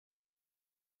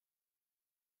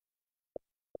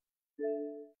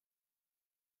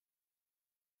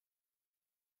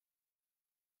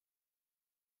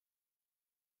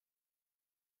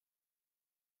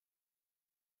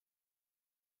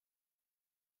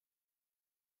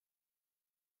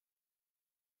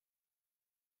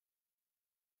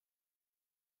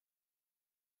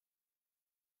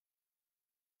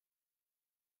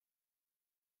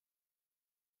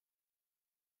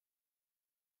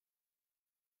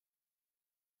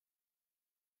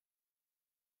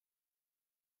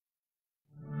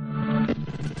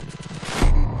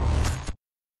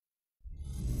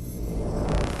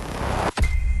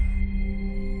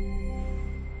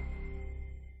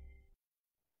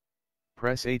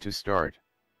Press A to start.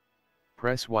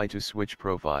 Press Y to switch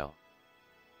profile.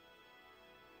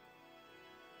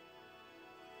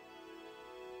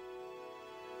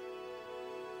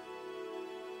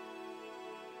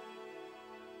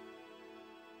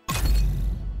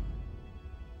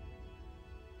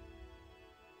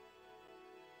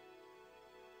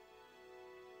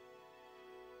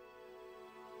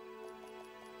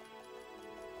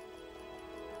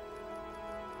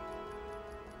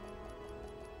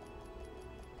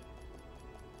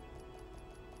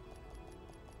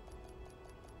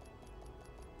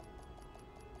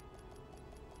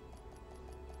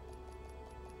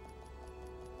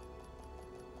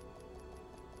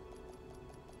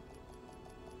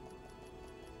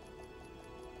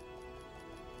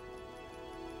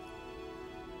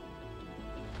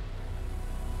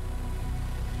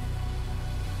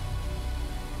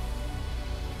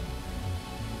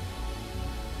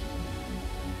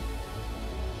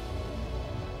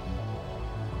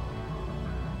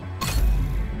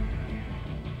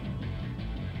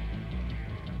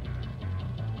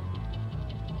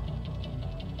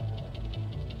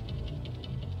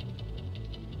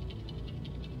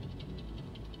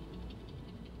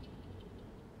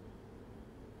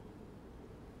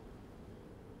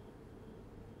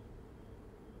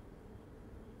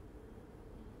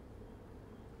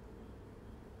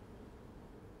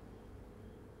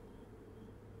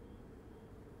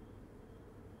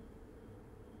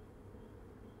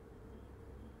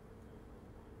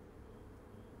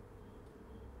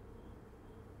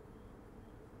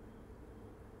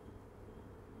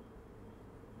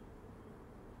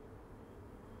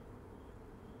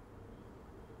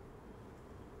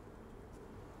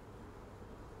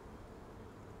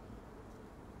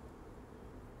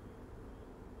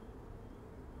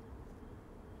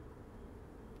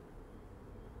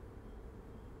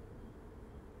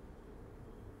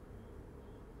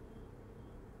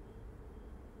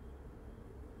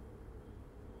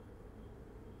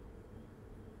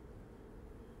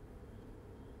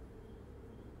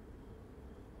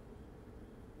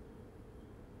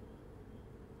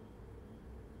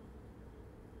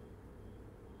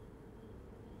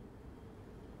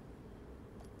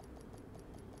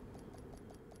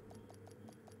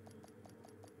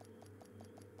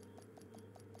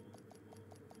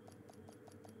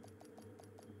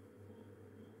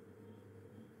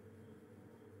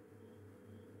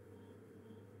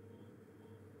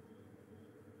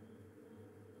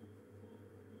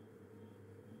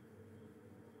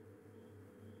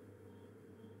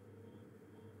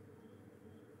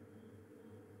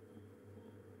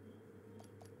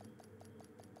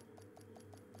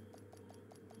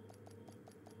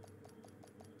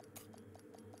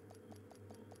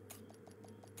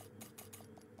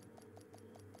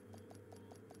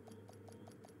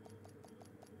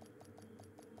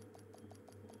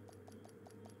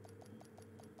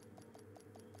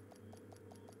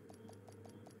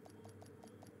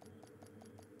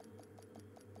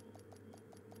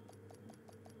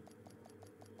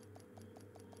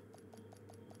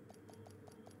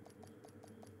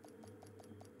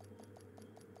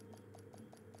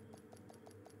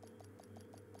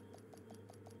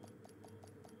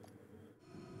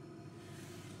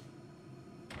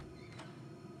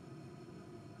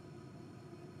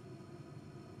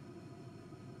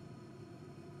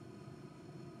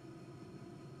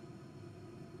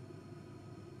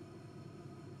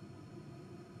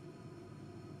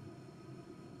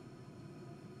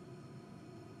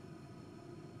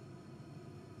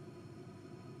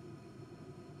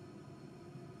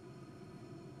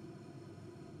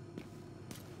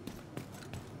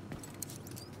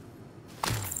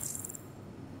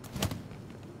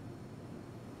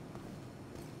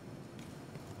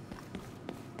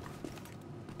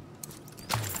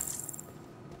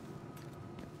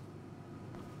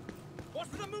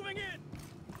 Most of them moving in!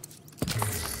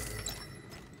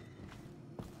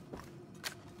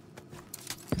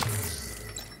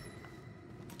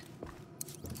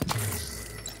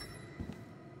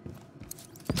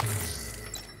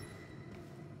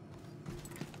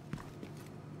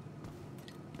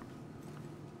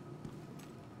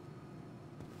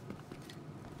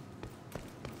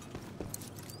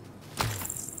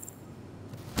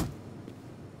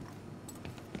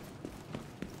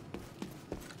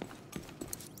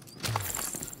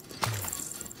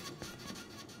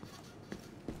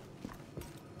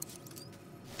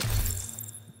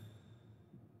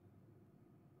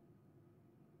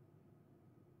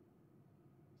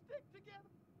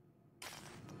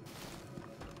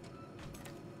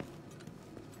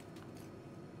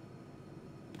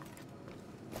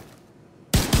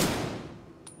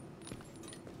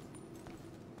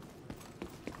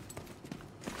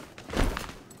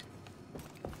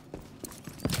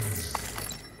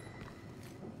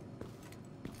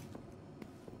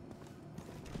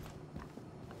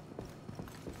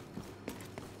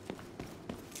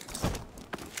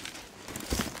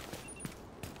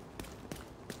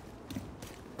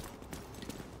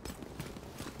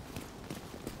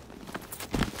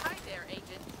 Hi there, Agent.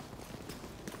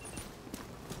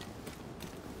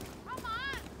 Come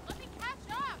on, let me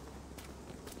catch up.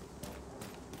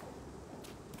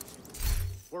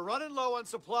 We're running low on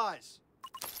supplies.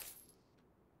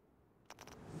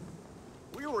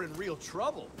 We were in real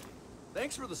trouble.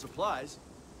 Thanks for the supplies.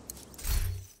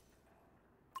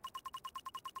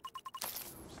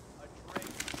 A drink.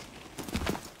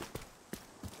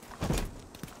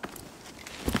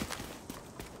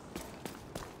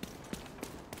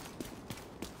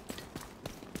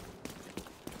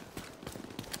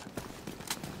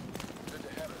 Good to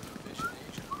have an efficient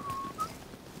agent.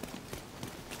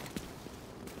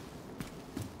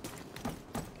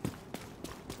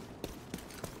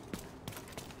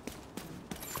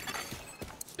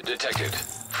 Detected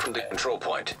from the control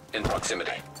point in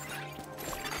proximity.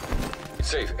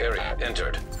 Safe area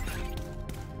entered.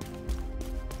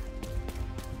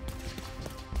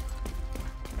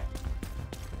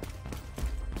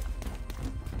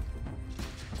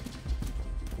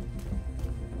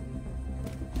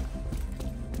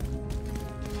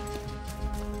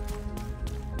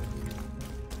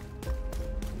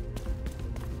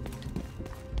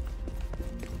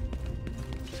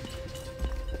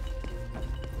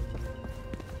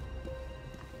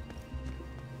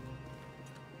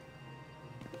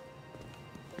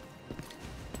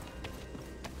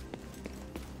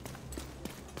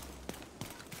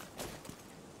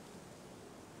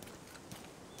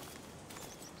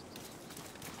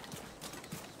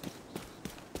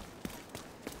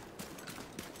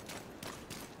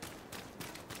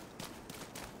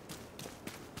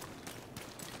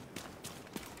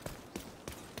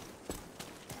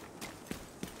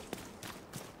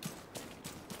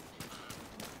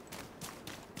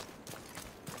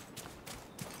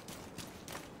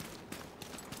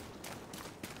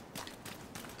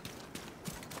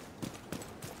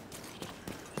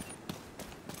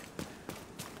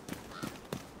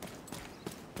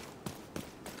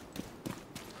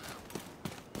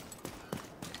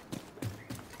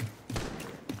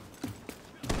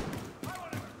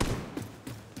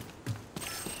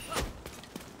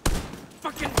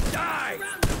 Fucking die!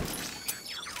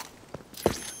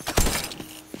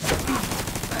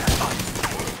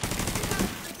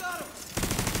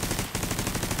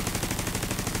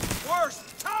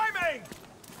 Worst timing!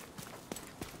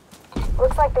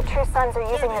 Looks like the True Sons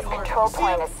are using this control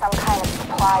point as some kind of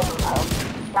supply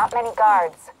depot. Not many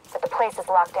guards, but the place is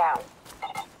locked down.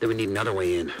 Then we need another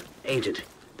way in. Agent,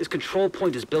 this control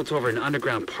point is built over an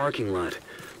underground parking lot.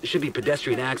 There should be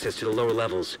pedestrian access to the lower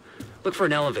levels. Look for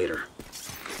an elevator.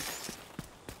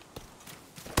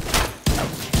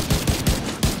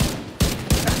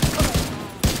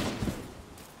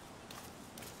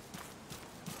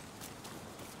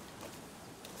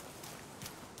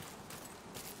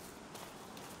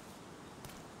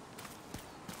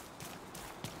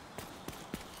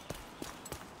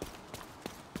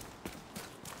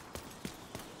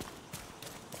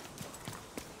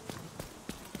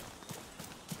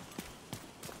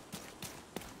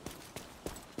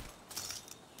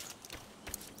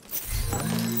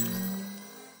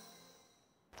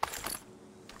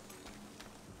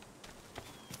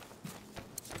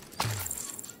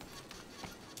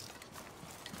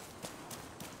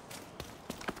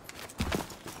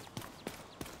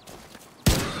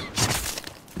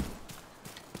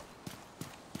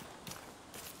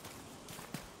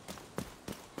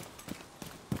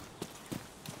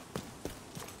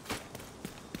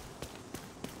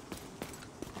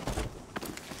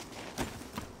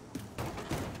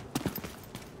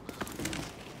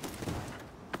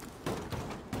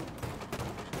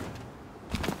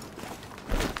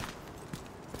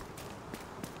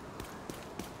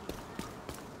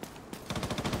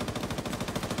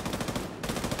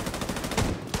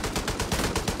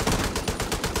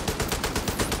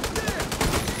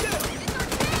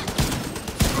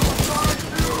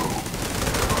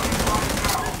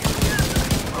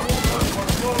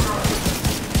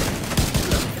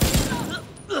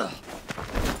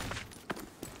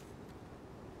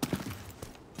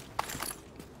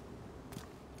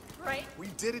 We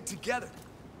did it together.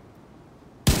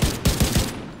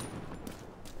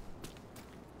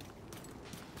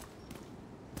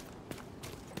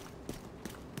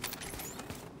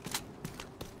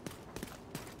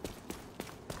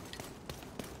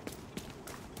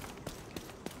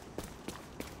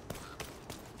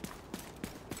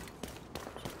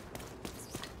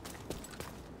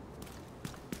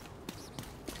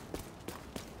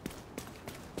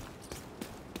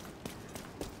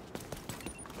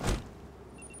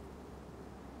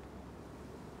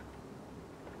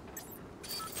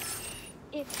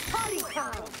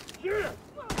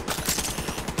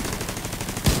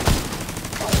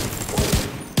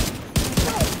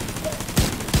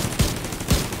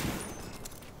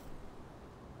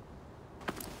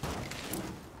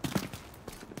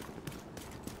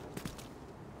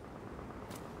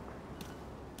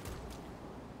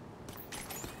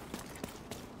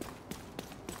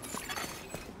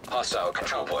 Hostile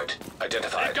control point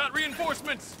identified. Got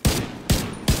reinforcements!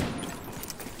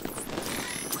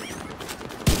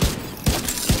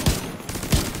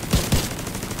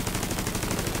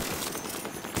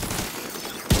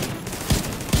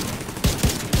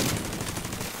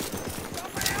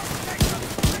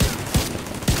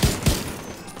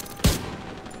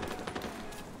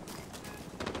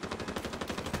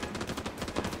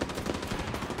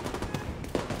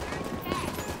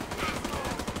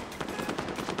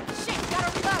 Shit, gotta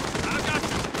reload! I got you!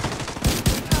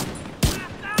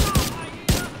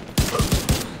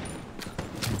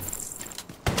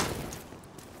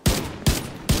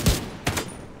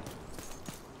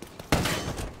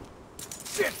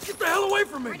 Shit, get the hell away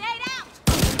from me! Grenade out!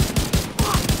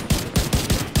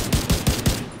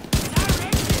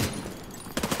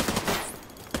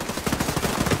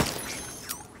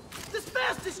 This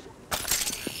fastest!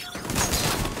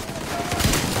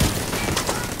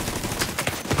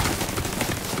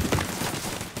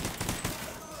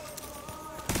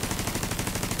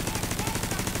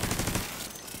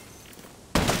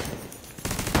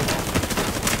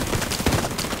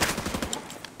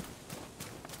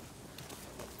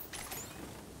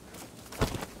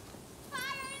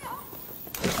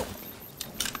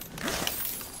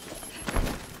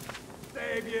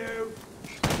 Save you!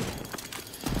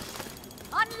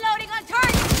 Unloading on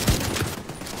target!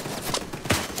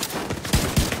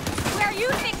 Where you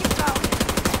think you're going?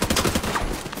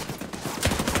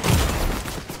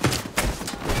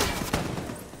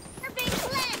 You're being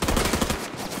flanked!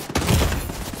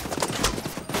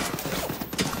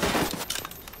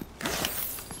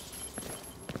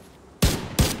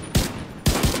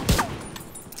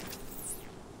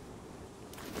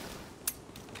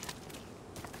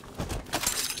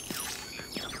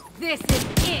 This is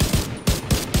it!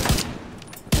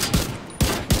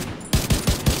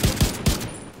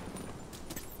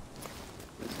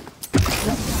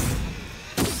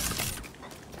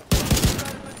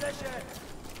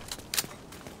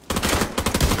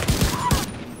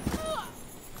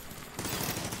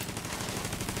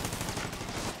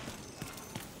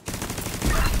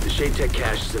 The Shade Tech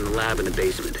cache is in the lab in the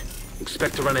basement.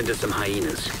 Expect to run into some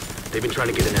hyenas. They've been trying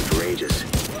to get in there for ages.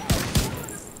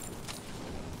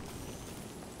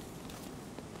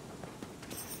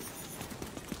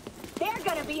 They're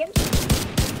gonna be in...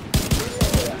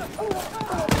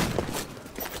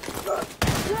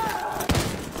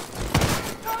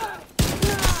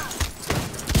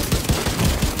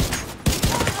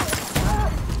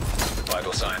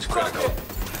 Vital signs critical.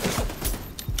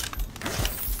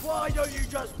 Why don't you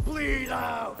just bleed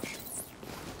out?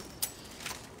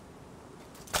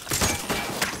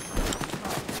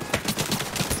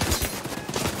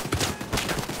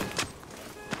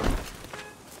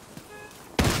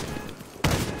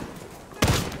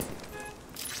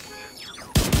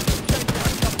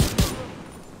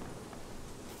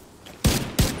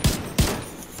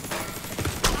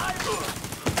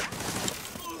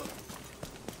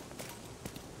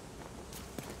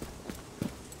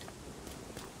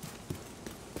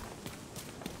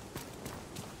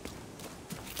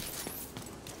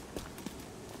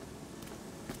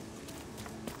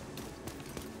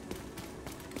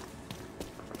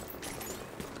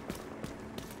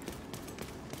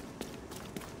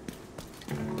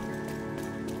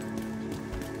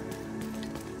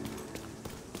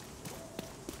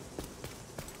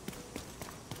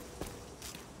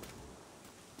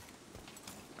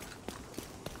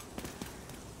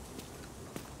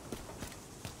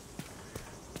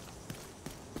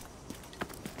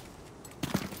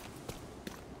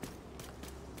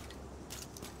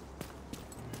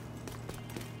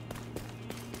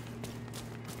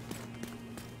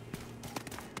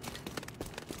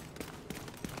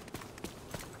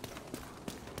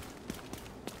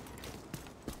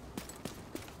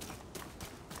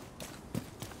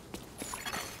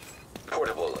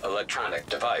 Portable electronic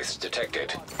device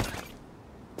detected.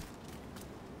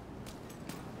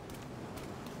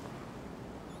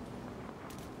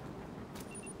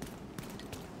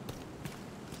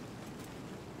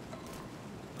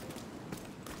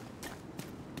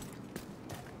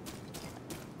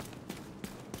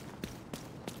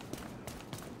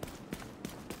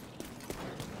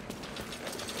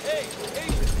 Hey,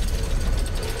 agent!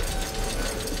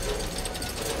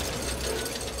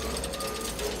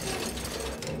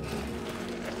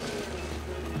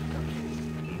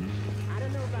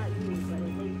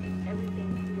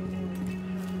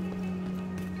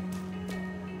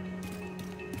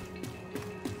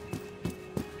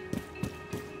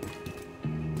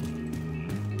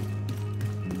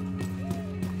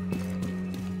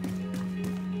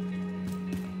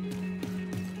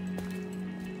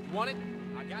 want it?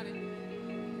 I got it.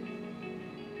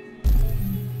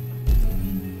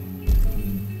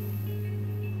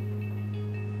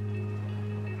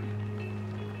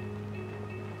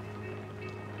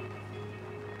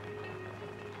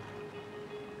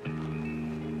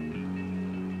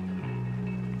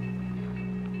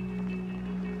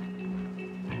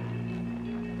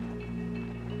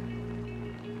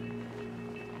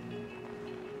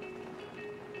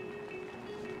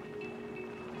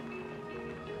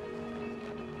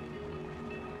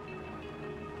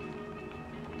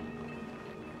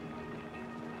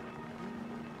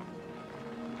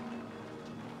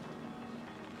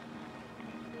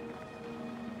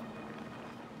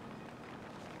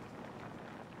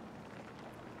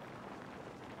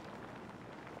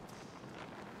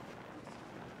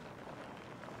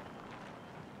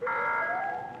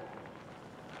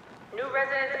 New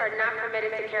residents are not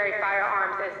permitted to carry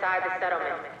firearms inside the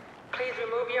settlement. Please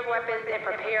remove your weapons and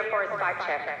prepare for a spot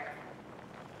check.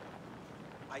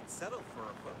 I'd settle for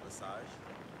a foot massage.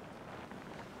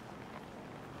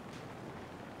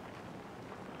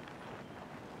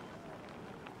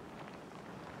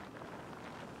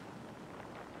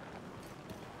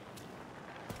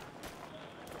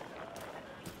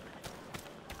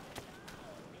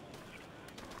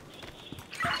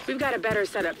 We've got a better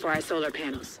setup for our solar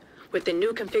panels. With the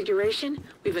new configuration,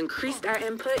 we've increased our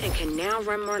input and can now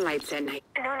run more lights at night.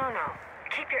 No.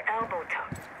 Keep your elbow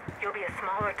tucked. You'll be a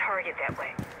smaller target that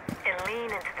way. And lean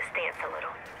into the stance a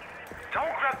little.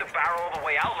 Don't grab the barrel all the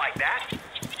way out like that.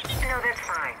 No, that's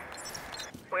fine.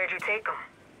 Where'd you take him?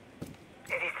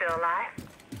 Is he still alive?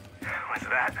 What's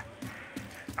that?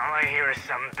 All I hear is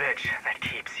some bitch that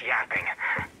keeps yapping.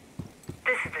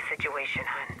 This is the situation,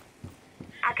 hun.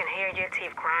 I can hear your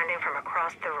teeth grinding from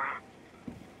across the room.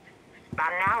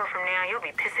 About an hour from now, you'll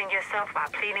be pissing yourself while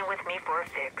pleading with me for a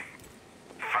fix.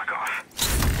 Fuck off.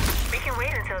 We can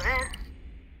wait until then.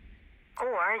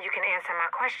 Or you can answer my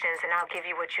questions and I'll give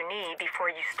you what you need before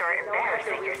you start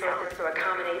embarrassing yourself. To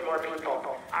accommodate more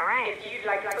people. All right. If you'd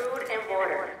like food and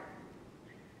water.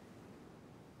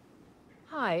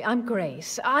 Hi, I'm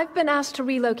Grace. I've been asked to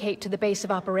relocate to the base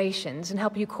of operations and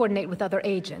help you coordinate with other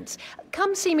agents.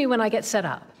 Come see me when I get set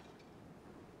up.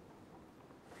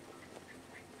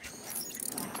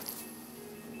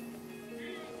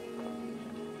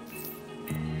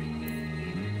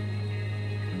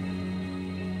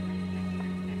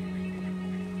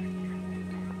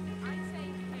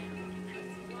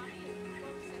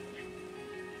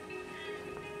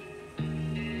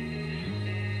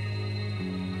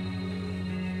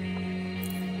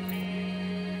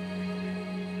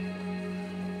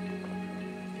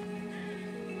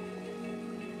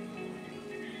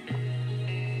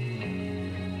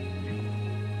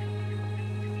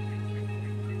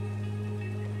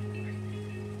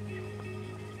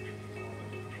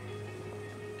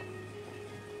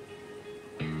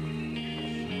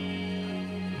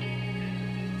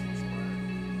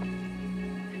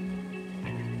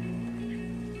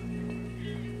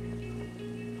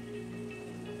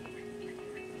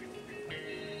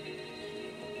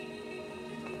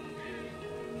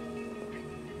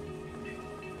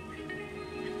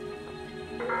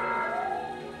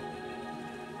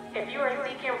 If you are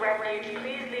seeking refuge,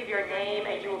 please leave your name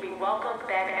and you will be welcomed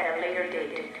back at a later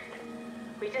date.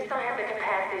 We just don't have the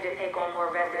capacity to take on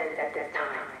more residents at this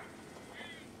time.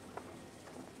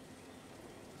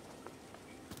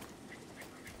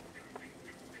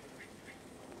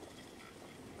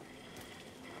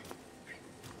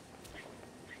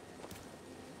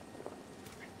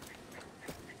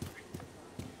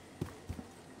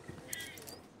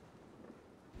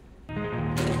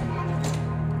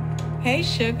 Hey,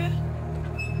 sugar.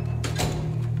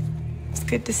 It's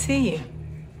good to see you.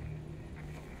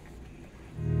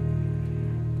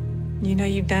 You know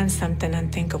you've done something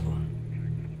unthinkable.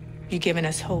 You've given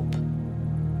us hope.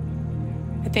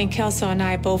 I think Kelso and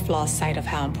I both lost sight of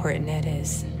how important that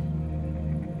is.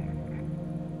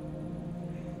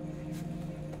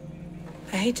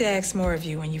 I hate to ask more of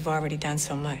you when you've already done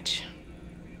so much.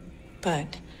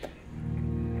 But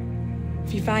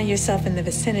if you find yourself in the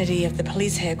vicinity of the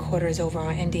police headquarters over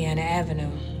on Indiana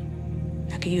Avenue,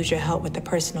 I could use your help with a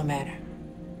personal matter.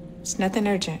 It's nothing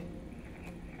urgent,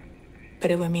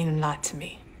 but it would mean a lot to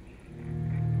me.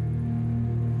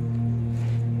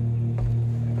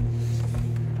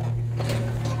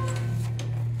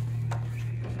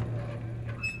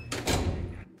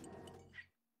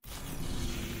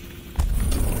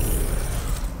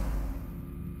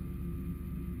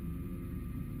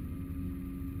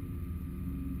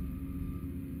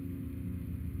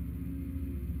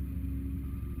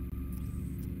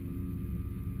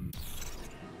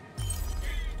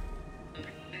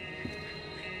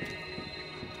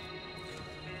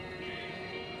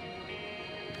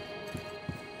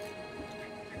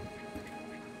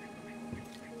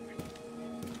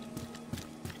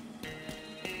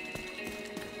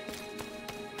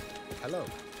 Hello.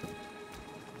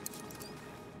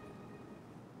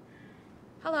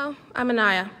 Hello, I'm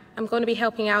Anaya. I'm going to be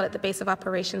helping out at the base of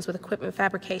operations with equipment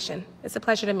fabrication. It's a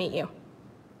pleasure to meet you.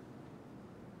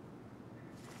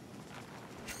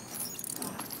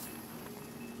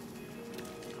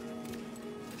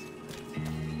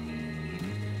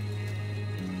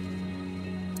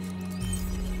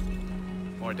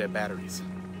 More dead batteries.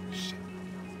 Shit.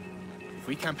 If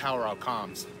we can't power our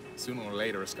comms, sooner or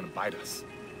later it's gonna bite us.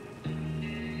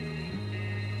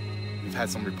 We've had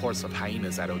some reports of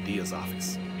hyenas at Odia's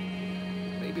office.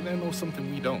 Maybe they know something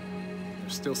we don't.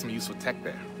 There's still some useful tech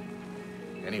there.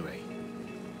 Anyway,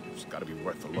 it's gotta be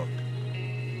worth a look.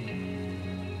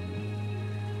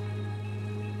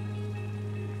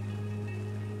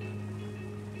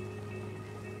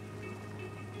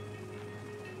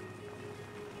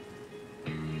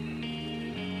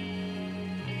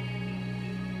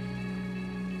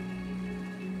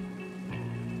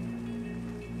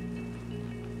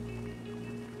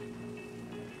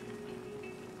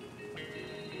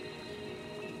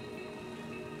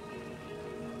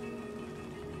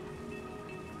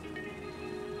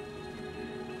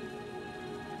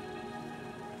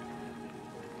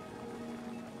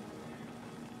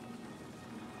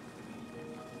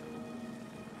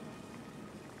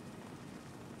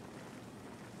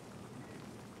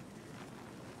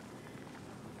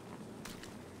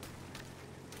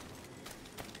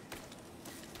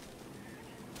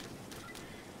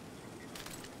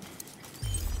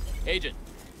 Agent,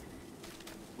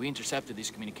 we intercepted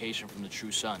this communication from the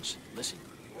True Sons. Listen.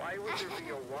 Why would there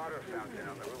be a water fountain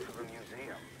on the roof of a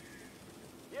museum?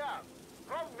 Yeah,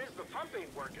 problem is the pump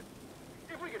ain't working.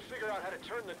 If we could figure out how to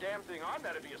turn the damn thing on,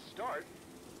 that'd be a start.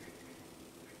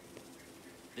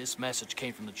 This message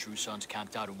came from the True Sons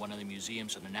camped out in one of the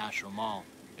museums in the National Mall.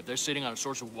 If they're sitting on a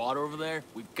source of water over there,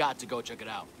 we've got to go check it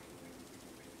out.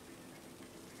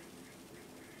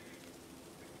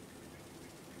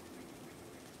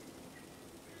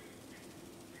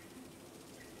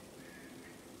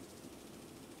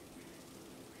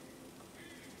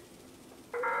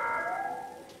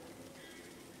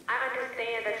 I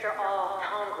understand that you're all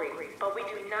hungry, but we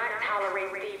do not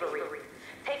tolerate thievery.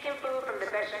 Taking food from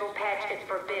the vegetable patch is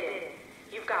forbidden.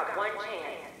 You've got one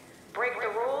chance. Break the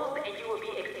rules and you will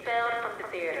be expelled from the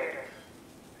theater.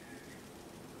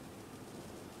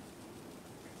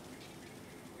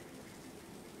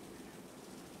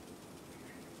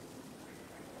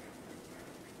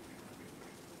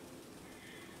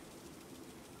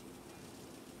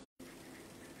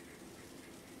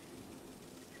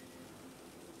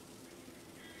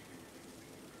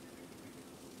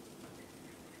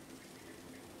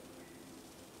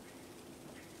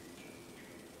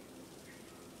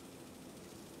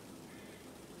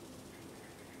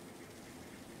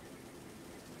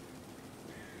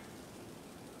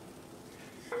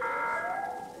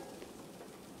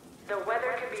 The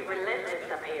weather can be relentless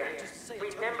up here.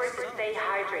 Remember to stay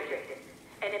hydrated.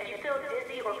 And if you feel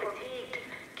dizzy or fatigued,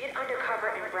 get under cover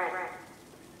and rest.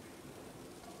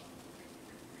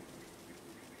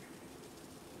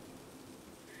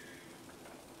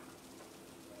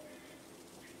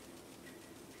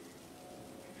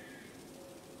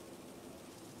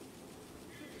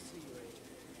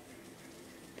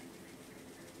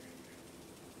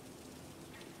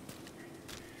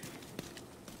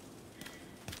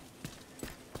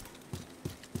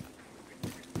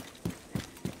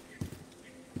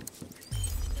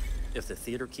 If the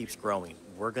theater keeps growing,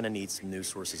 we're gonna need some new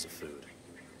sources of food.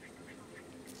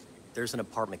 There's an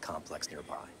apartment complex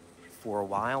nearby. For a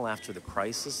while after the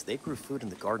crisis, they grew food in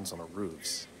the gardens on the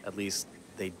roofs. At least,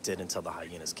 they did until the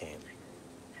hyenas came.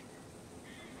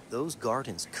 Those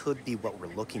gardens could be what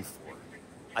we're looking for.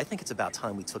 I think it's about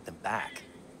time we took them back.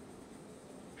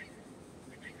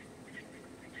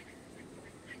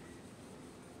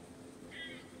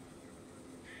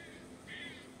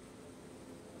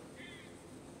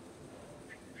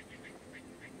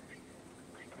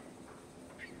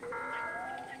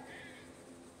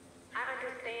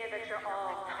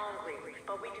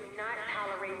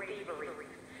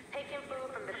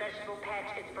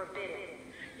 Forbidden.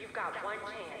 You've got one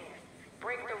chance.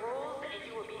 Break the rules and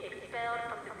you will be expelled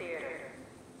from the theater.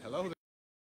 Hello there.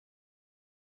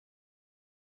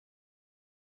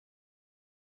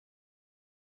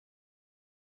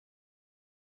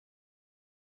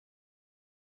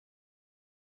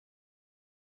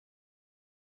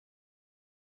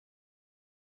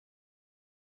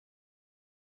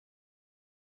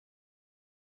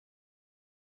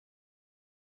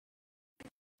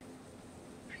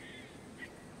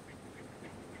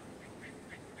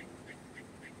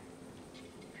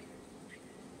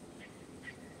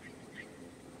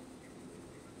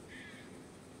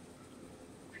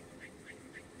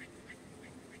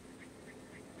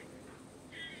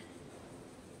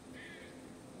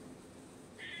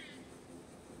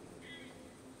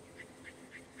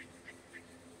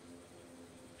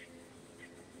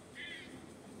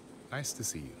 Nice to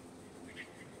see you.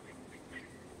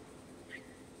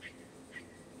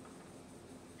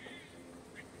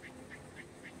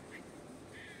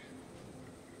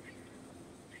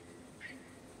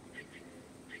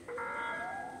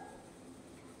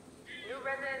 New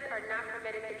residents are not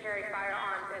permitted to carry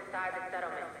firearms inside the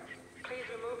settlement. Please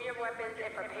remove your weapons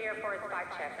and prepare for a spot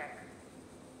check.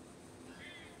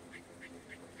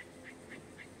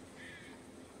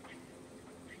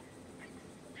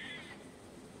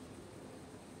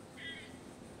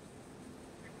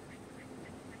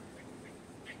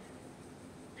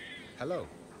 Hello.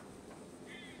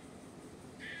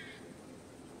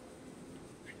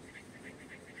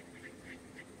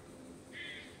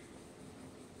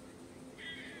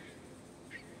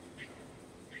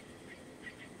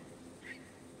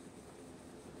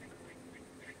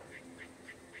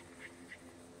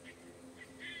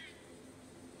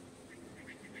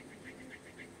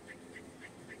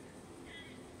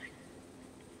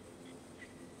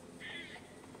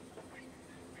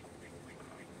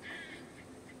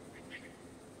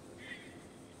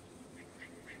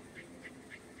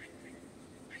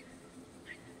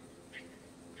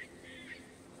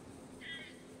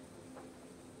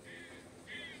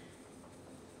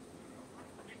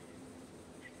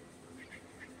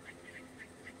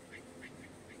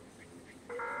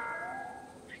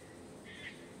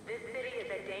 This city is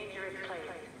a dangerous place.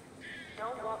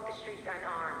 Don't walk the streets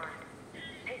unarmed.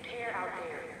 Take care out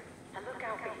there, and look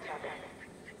out for each other.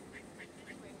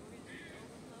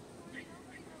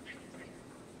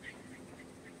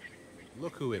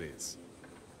 Look who it is.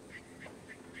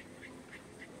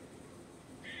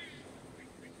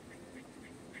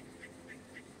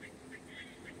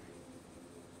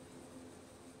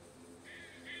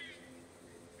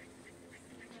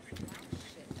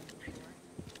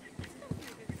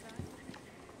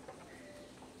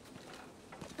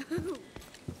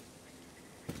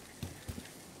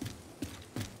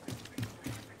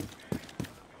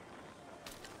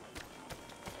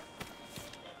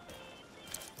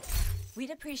 We'd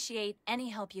appreciate any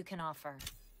help you can offer.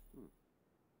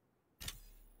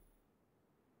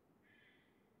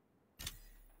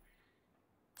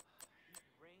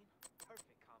 Rain,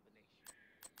 perfect combination.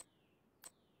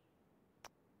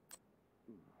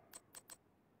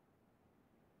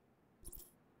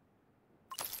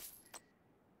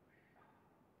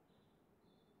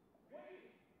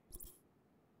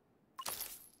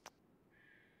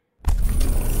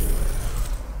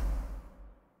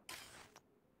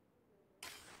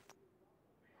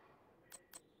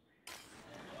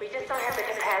 We just don't have the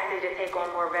capacity to take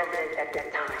on more residents at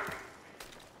this time.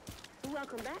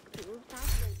 Welcome back to Rooftop.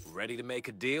 Ready to make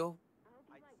a deal?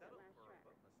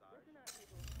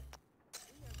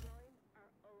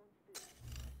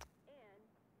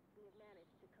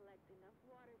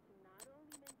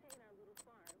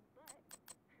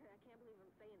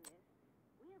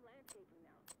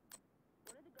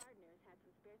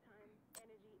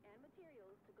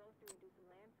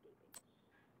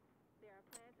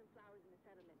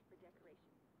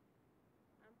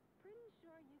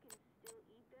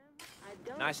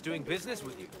 Nice doing business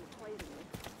with you.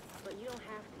 But you don't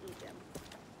have to eat them.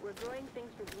 We're growing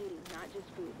things for beauty, not just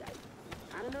food, guys.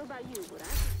 I don't know about you, but I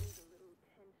could use a little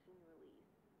tension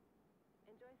release.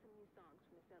 Enjoy some new songs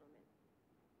from the settlement.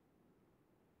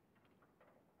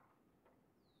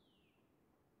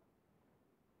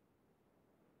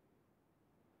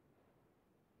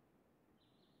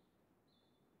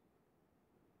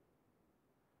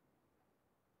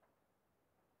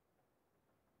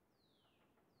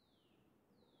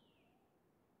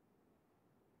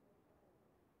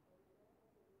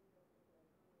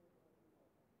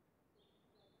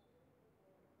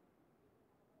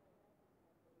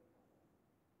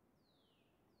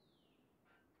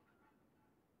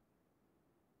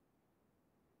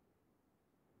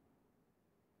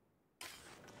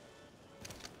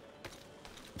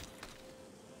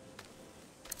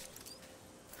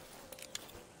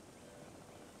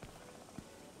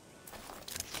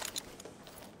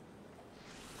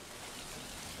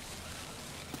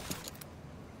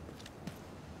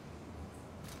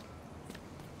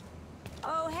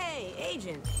 Oh, hey,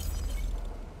 Agent.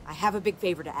 I have a big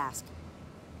favor to ask.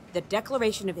 The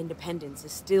Declaration of Independence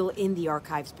is still in the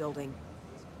Archives building.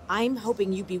 I'm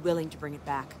hoping you'd be willing to bring it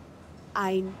back.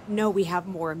 I know we have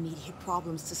more immediate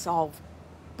problems to solve,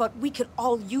 but we could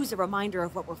all use a reminder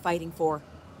of what we're fighting for,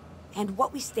 and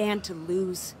what we stand to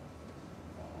lose.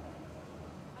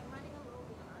 I'm running a little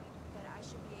behind, but I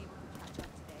should be able to catch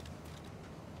up today.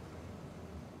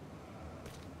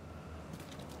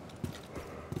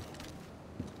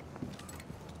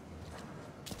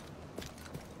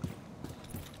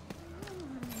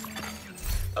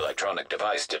 Electronic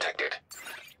device detected.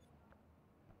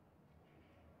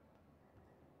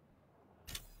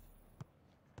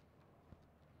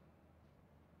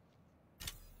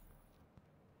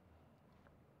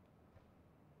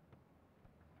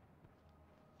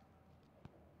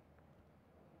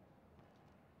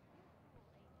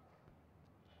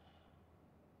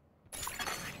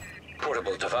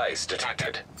 Portable device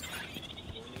detected.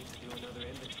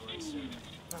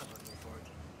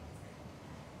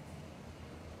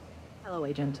 Hello,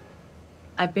 Agent.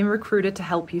 I've been recruited to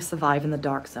help you survive in the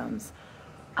dark zones.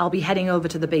 I'll be heading over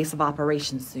to the base of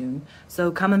operations soon,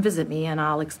 so come and visit me and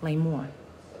I'll explain more.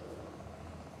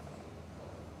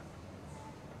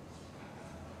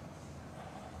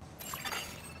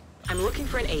 I'm looking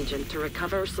for an agent to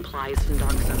recover supplies from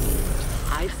dark zones.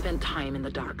 I've spent time in the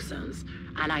dark zones,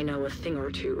 and I know a thing or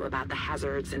two about the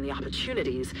hazards and the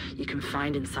opportunities you can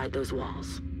find inside those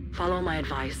walls. Follow my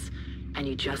advice, and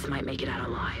you just might make it out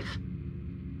alive.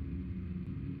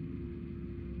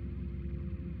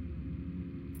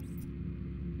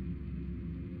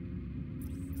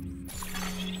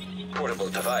 Portable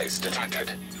device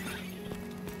detected.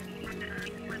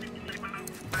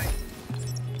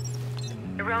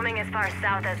 You're roaming as far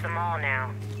south as the mall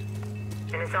now.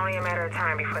 And it's only a matter of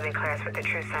time before they clash with the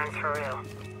true sons for real.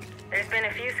 There's been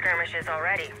a few skirmishes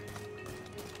already.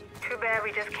 Too bad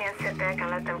we just can't sit back and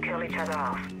let them kill each other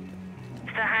off.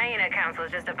 The Hyena Council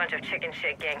is just a bunch of chicken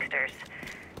shit gangsters.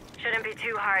 Shouldn't be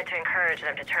too hard to encourage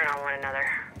them to turn on one another.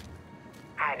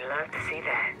 I'd love to see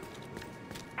that.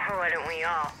 Why don't we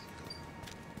all?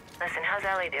 Listen, how's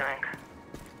Ellie doing?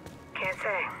 Can't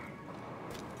say.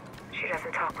 She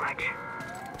doesn't talk much.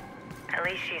 At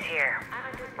least she's here.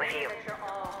 With you.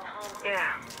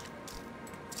 Yeah.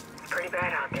 It's pretty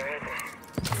bad out there, isn't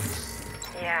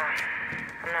it? Yeah.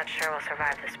 I'm not sure we'll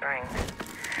survive the spring.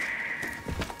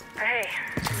 But hey,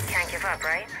 can't give up,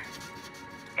 right?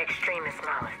 Extremist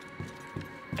mode.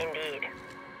 Indeed.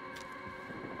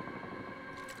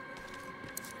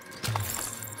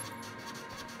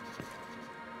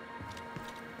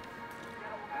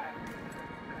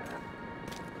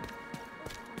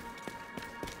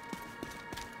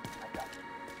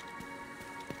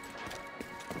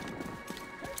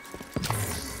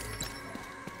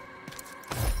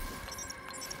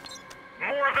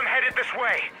 More of them headed this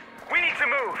way. We need to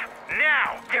move.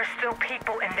 Now! There's still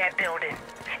people in that building.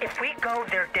 If we go,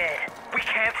 they're dead. We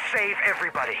can't save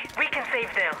everybody. We can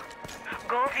save them.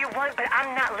 Go if you want, but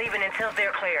I'm not leaving until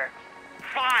they're clear.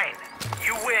 Fine.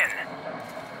 You win.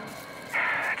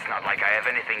 It's not like I have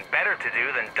anything better to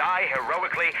do than die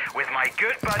heroically with my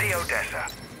good buddy Odessa.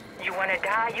 You want to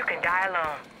die, you can die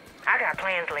alone. I got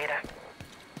plans later.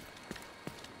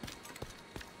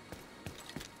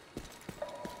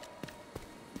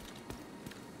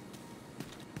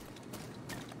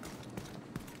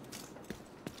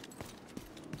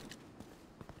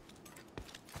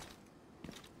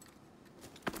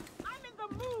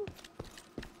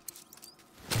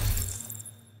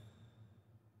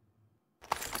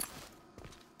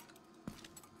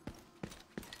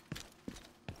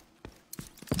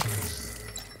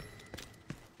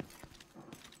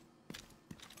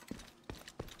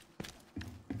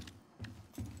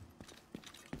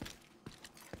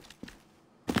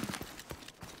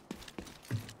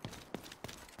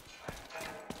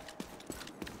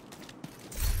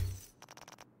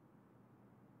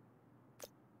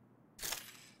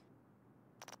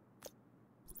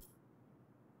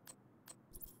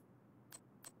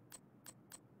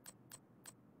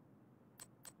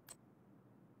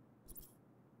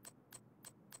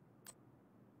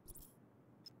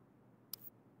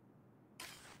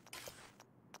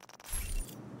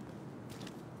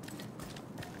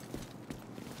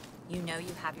 You know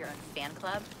you have your own fan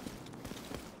club?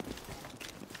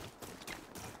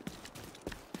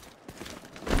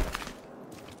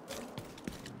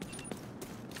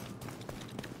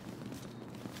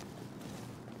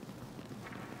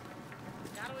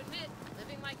 Gotta admit,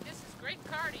 living like this is great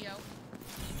cardio.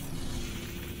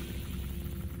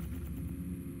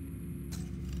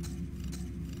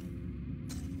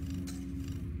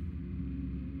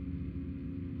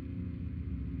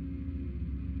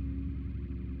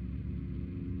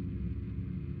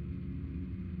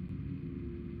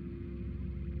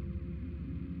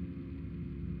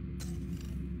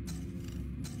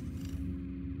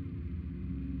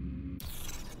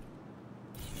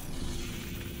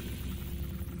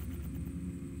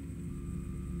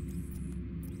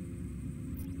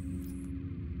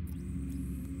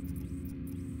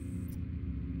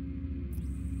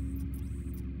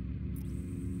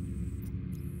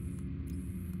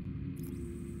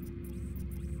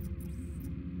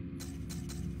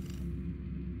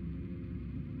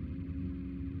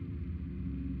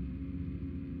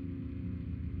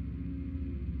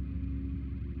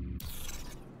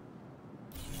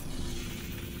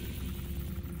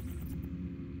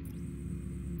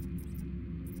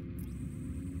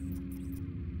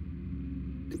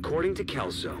 According to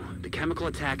Kelso, the chemical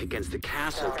attack against the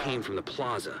castle came from the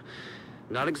plaza.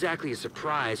 Not exactly a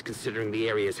surprise considering the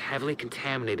area is heavily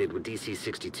contaminated with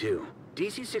DC-62.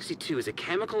 DC-62 is a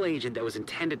chemical agent that was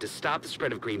intended to stop the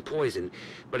spread of green poison,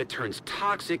 but it turns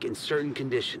toxic in certain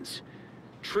conditions.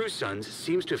 True Sons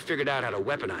seems to have figured out how to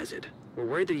weaponize it. We're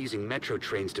worried they're using metro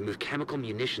trains to move chemical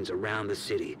munitions around the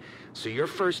city, so your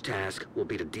first task will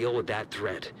be to deal with that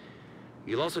threat.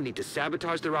 You'll also need to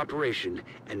sabotage their operation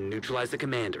and neutralize the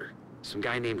commander, some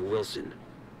guy named Wilson.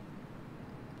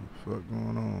 What the fuck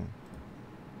going on?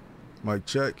 Mic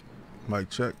check. Mic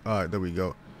check. Alright, there we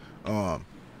go. I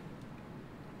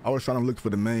was trying to look for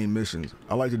the main missions.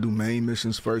 I like to do main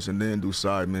missions first and then do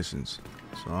side missions.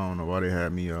 So I don't know why they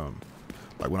had me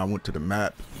like when I went to the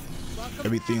map,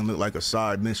 everything looked like a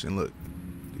side mission. Look,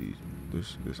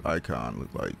 this icon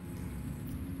looked like,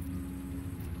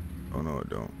 oh no it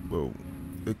don't. Well,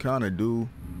 it kind of do.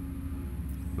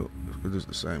 Look, it's just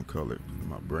the same color.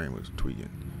 My brain was tweaking,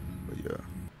 but yeah.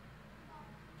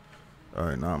 All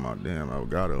right, now my damn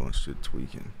Elgato and shit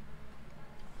tweaking.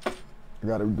 I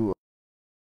gotta do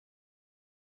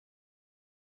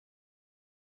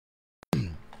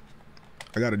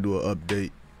I gotta do an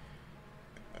update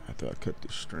after I cut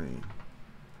the stream.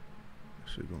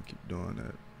 Shit gonna keep doing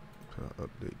that. So I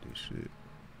update this shit.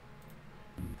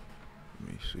 Let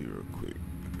me see real quick.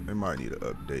 They might need an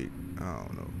update. I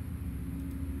don't know.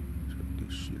 Check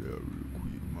this shit out real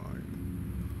quick,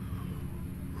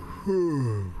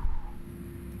 man.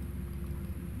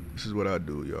 This is what I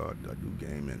do, y'all. I do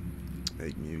gaming,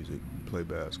 make music, play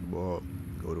basketball,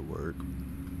 go to work.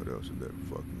 What else did that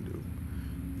fucking do?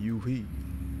 You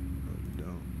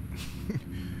don't.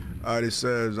 Alright, it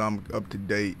says I'm up to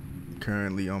date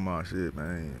currently on my shit,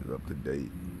 man. It's up to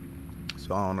date.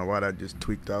 So I don't know why that just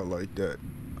tweaked out like that.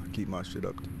 I keep my shit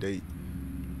up to date.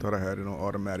 Thought I had it on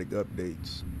automatic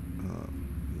updates.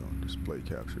 Display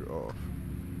capture off.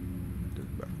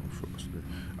 Back on Froster.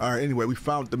 Alright, anyway, we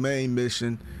found the main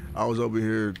mission. I was over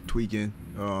here tweaking,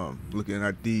 looking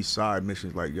at these side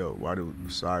missions like, yo, why do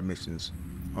side missions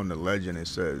on the legend it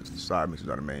says side missions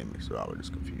are the main mission? So I was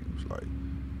just confused. Like,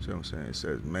 see what I'm saying? It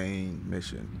says main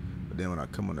mission, but then when I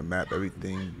come on the map,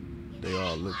 everything, they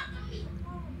all look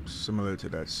similar to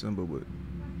that symbol, but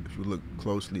if you look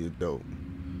closely, it don't.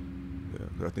 Yeah,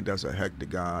 'cause I think that's a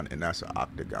hectagon and that's an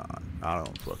octagon. I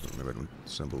don't fucking remember them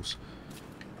symbols.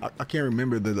 I can't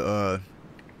remember the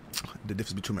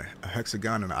difference between a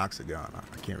hexagon and an octagon.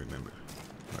 I can't remember.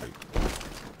 Like,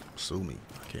 sue me.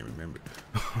 I can't remember.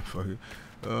 Fuck it.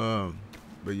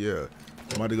 But yeah,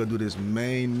 I'm about to go do this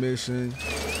main mission,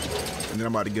 and then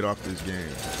I'm about to get off this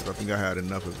game. I think I had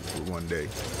enough of it for one day.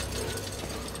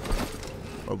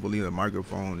 Hopefully the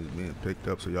microphone is being picked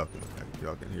up so y'all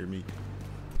can hear me.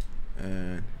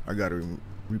 And I gotta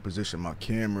reposition my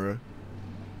camera.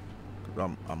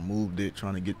 I moved it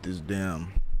trying to get this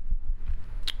damn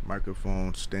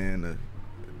microphone stand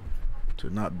to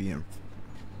not be in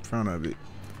front of it.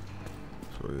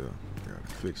 So yeah, I gotta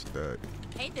fix that.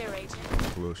 Hey there, Agent.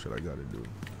 What little shit I gotta do?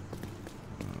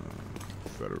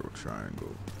 Federal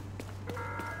triangle.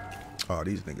 Oh,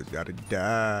 these niggas gotta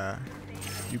die.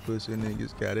 You pussy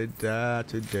niggas gotta die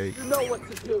today. You know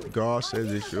what to do. God says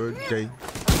it's your day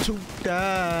to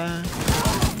die.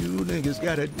 You niggas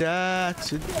gotta die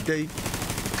today.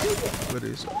 But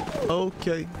it's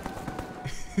okay.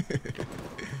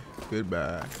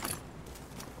 Goodbye.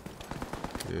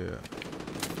 Yeah.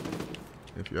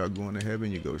 If y'all going to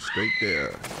heaven, you go straight there.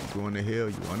 If you're going to hell,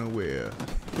 you unaware.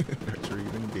 That you're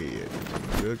even dead.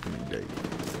 It's a judgment day.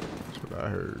 That's what I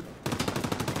heard.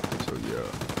 So yeah.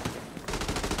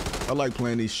 I like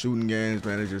playing these shooting games,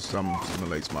 man. It just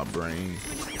stimulates my brain.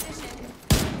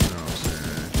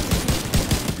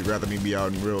 Would you rather me be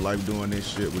out in real life doing this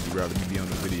shit? Would you rather me be on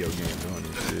the video game doing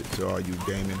this shit? To all you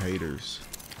gaming haters,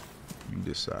 you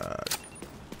decide.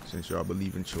 Since y'all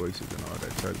believe in choices and all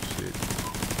that type of shit.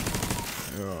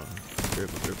 Yeah.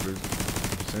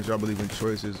 Since y'all believe in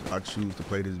choices, I choose to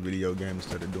play this video game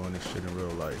instead of doing this shit in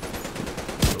real life.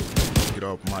 So get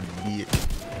off my dick.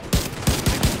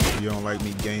 If you don't like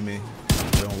me gaming,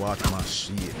 don't watch my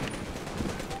shit.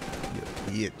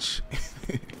 You bitch.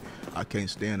 I can't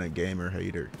stand a gamer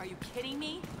hater. Are you kidding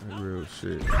me? Real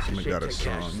shit. Somebody got a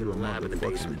song. You a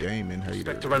motherfucking gaming hater.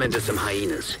 Expect to run into some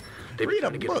hyenas. Read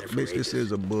a book, bitch. This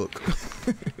is a book.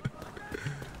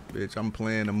 Bitch, I'm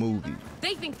playing a movie.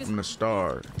 They think this. I'm the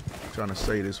star. Trying to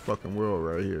save this fucking world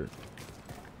right here.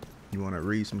 You want to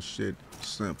read some shit?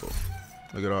 Simple.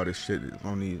 Look at all this shit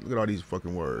on these. Look at all these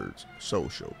fucking words.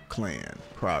 Social, clan,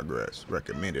 progress,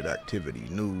 recommended activity,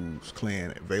 news,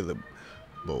 clan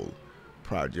available,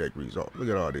 project result. Look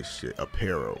at all this shit.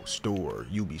 Apparel, store,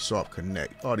 Ubisoft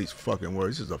Connect. All these fucking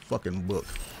words. This is a fucking book.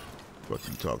 What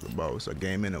you talking about? It's a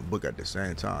game and a book at the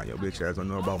same time. Yo, bitch ass don't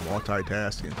know about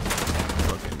multitasking.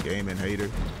 Fucking gaming hater.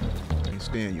 Can't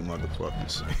stand you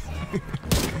motherfuckers.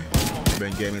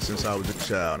 Been gaming since I was a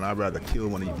child, and I'd rather kill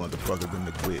one of you motherfuckers than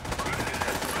to quit.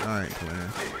 I ain't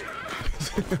playing.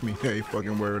 I mean, every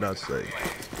fucking word I say.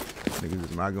 Niggas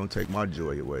is not gonna take my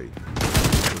joy away.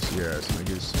 Pussy ass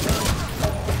niggas.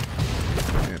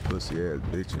 And pussy ass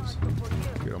bitches.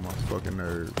 Get on my fucking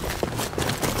nerves.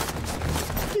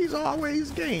 He's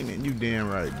always gaming. You damn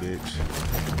right,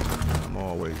 bitch. I'm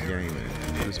always gaming.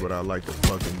 This is what I like to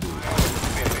fucking do.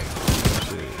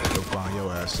 Shit, go find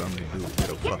your ass something to do. Get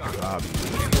a fucking hobby,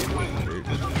 bitch.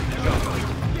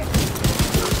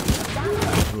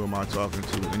 Who am I talking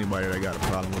to? Anybody that got a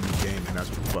problem with me gaming, that's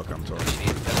what the fuck I'm talking to.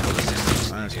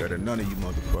 I ain't scared of none of you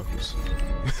motherfuckers.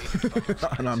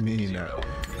 And I mean that.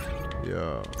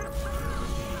 Yeah.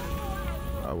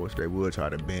 I wish they would try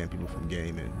to ban people from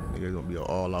gaming. Nigga, it's gonna be an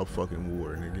all-out fucking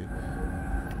war, nigga.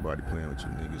 Nobody playing with you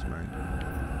niggas, man.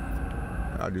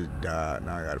 I just died.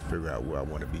 Now I gotta figure out where I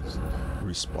want to be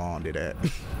respawned at.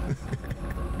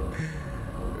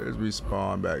 Let's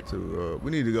respawn back to,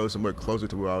 we need to go somewhere closer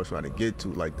to where I was trying to get to,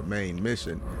 like the main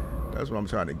mission. That's what I'm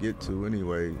trying to get to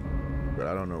anyway. But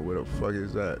I don't know where the fuck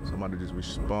is that. Somebody just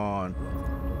respawn.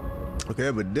 Okay,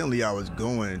 evidently I was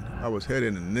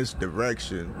heading in this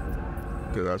direction.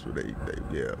 Because that's what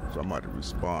yeah. So I'm about to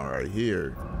respawn right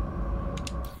here.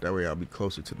 That way I'll be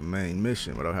closer to the main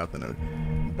mission without having to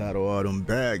battle all them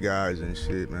bad guys and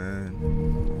shit,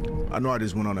 man. I know I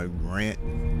just went on a rant,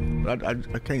 but I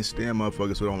can't stand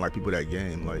motherfuckers who don't like people that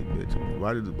game. Like, bitch,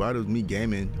 why does me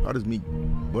gaming,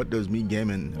 what does me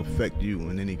gaming affect you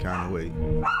in any kind of way?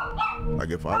 Like,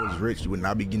 if I was rich, you would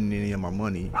not be getting any of my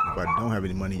money. If I don't have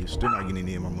any money, you're still not getting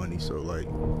any of my money. So, like,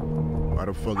 why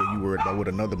the fuck are you worried about what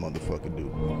another motherfucker do?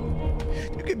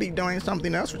 You could be doing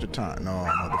something else with your time. No,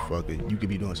 motherfucker, you could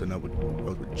be doing something with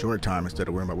your time instead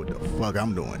of worrying about what the fuck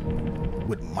I'm doing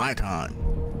with my time.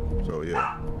 So,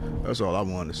 yeah, that's all I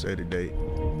wanted to say today.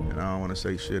 And I don't want to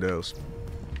say shit else.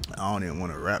 I don't even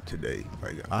want to rap today.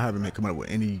 Like, I haven't been coming up with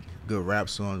any good rap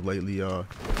songs lately, y'all.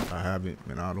 I haven't,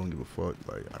 and I don't give a fuck.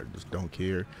 Like, I just don't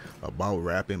care about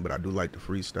rapping, but I do like to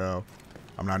freestyle.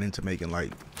 I'm not into making,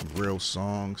 like, real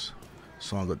songs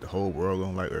that the whole world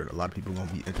gonna like, or a lot of people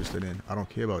gonna be interested in. I don't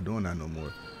care about doing that no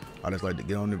more. I just like to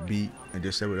get on the beat and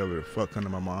just say whatever the fuck come to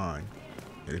my mind.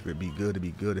 And if it be good, it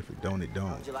be good. If it don't, it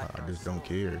don't. I just don't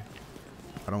care.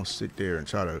 I don't sit there and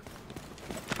try to,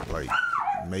 like,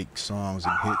 make songs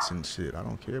and hits and shit. I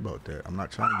don't care about that. I'm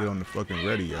not trying to get on the fucking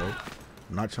radio.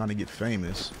 I'm not trying to get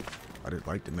famous. I just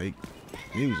like to make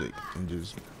music and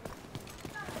just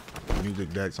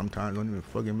music that sometimes don't even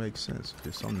fucking make sense.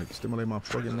 Just something to stimulate my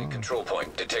fucking mind. Control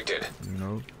point detected. You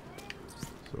know?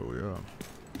 So yeah.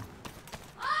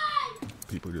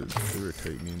 People just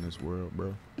irritate me in this world,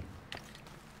 bro.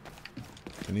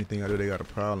 Anything I do, they got a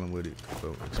problem with it.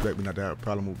 So expect me not to have a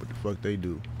problem with what the fuck they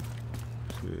do.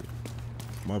 Shit.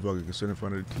 Motherfucker can sit in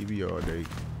front of the TV all day.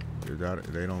 They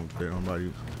don't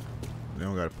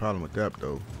got a problem with that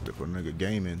though. If a nigga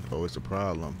gaming, oh, it's a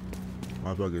problem.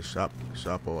 Motherfuckers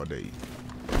shop all day.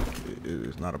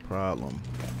 It's not a problem.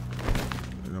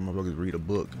 And then motherfuckers read a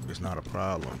book. It's not a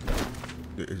problem.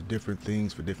 It's different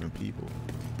things for different people.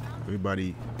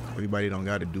 Everybody don't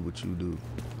got to do what you do.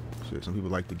 Shit, some people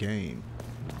like the game.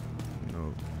 You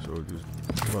know, so it's just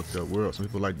fucked up world. Some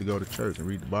people like to go to church and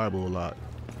read the Bible a lot.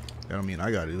 That don't mean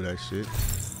I gotta do that shit.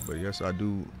 But yes, I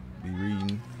do be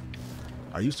reading.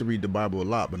 I used to read the Bible a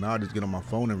lot, but now I just get on my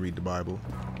phone and read the Bible.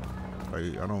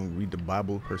 Like, I don't read the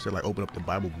Bible per se, like open up the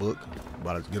Bible book,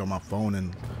 but I just get on my phone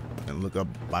and look up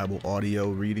Bible audio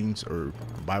readings or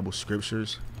Bible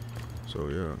scriptures. So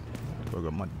yeah, fuck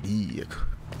up my dick.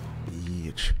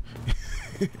 Bitch.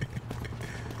 Yeah,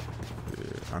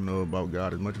 I know about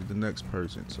God as much as the next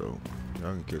person, so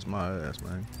y'all can kiss my ass,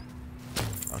 man.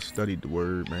 I studied the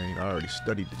word, man. I already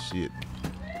studied the shit.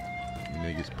 You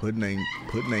niggas Puddin'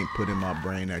 ain't put in my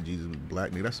brain that Jesus was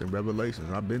black, nigga. That's in Revelations.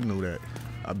 I've been knew that.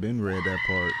 I've been read that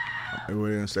part.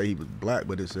 Everybody didn't say he was black,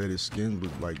 but it said his skin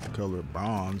was like the color of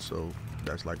bronze, so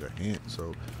that's like a hint.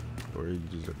 So, or he's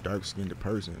just a dark-skinned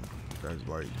person that's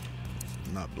like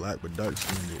not black but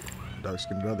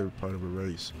dark-skinned other part of a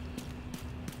race.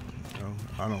 You know,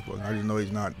 I don't fucking. I just know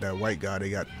he's not that white guy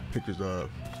they got pictures of.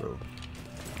 So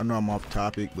I know I'm off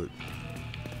topic, but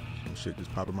some shit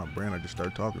just popped in my brain. I just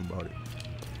started talking about it.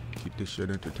 Keep this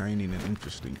shit entertaining and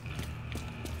interesting.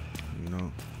 You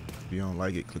know. If you don't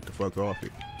like it, click the fuck off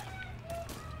it.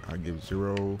 I give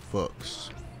 0 fucks.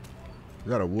 Is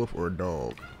that a wolf or a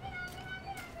dog?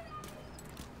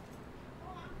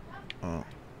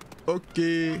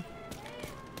 Okay.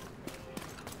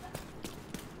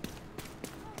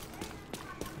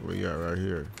 What we got right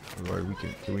here? Like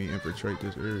can we infiltrate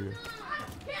this area?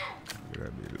 Yeah,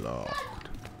 that bitch locked.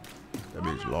 That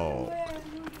bitch locked.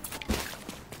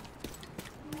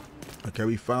 Okay,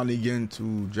 we finally get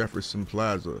into Jefferson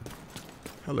Plaza.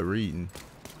 Hella reading.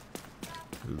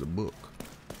 This is a book.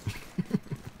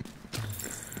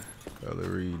 Hella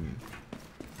reading.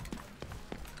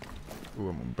 Ooh,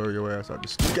 I'm gonna burn your ass out the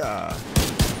sky.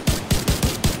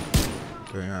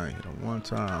 Dang, I ain't hit him one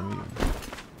time either.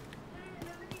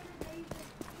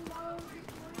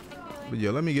 But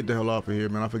yeah, let me get the hell off of here,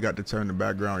 man. I forgot to turn the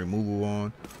background removal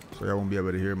on, so y'all won't be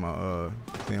able to hear my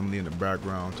family in the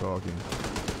background talking.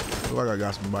 Look like I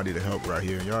got somebody to help right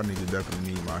here. Y'all niggas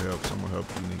definitely need my help, so I'm gonna help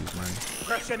you niggas, man.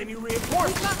 Crash enemy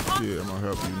reinforcements. Yeah, I'm gonna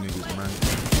help you niggas, man.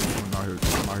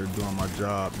 I'm out here doing my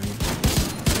job, man.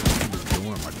 I'm just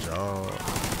doing my job.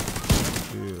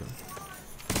 Yeah.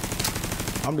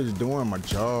 I'm just doing my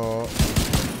job.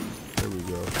 There we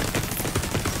go.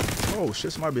 Oh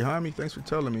shit, somebody behind me? Thanks for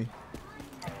telling me.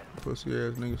 Pussy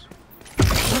ass niggas.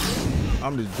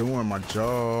 I'm just doing my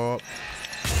job.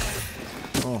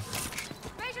 Oh.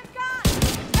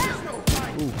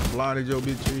 Ooh, blinded your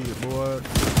bitch here, boy.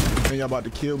 And y'all about to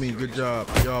kill me. Good job.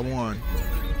 Y'all won.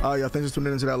 Alright, y'all, thanks for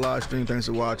tuning into that live stream. Thanks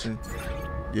for watching.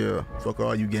 Yeah, fuck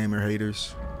all you gamer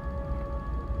haters.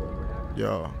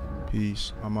 Y'all,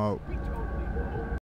 peace. I'm out.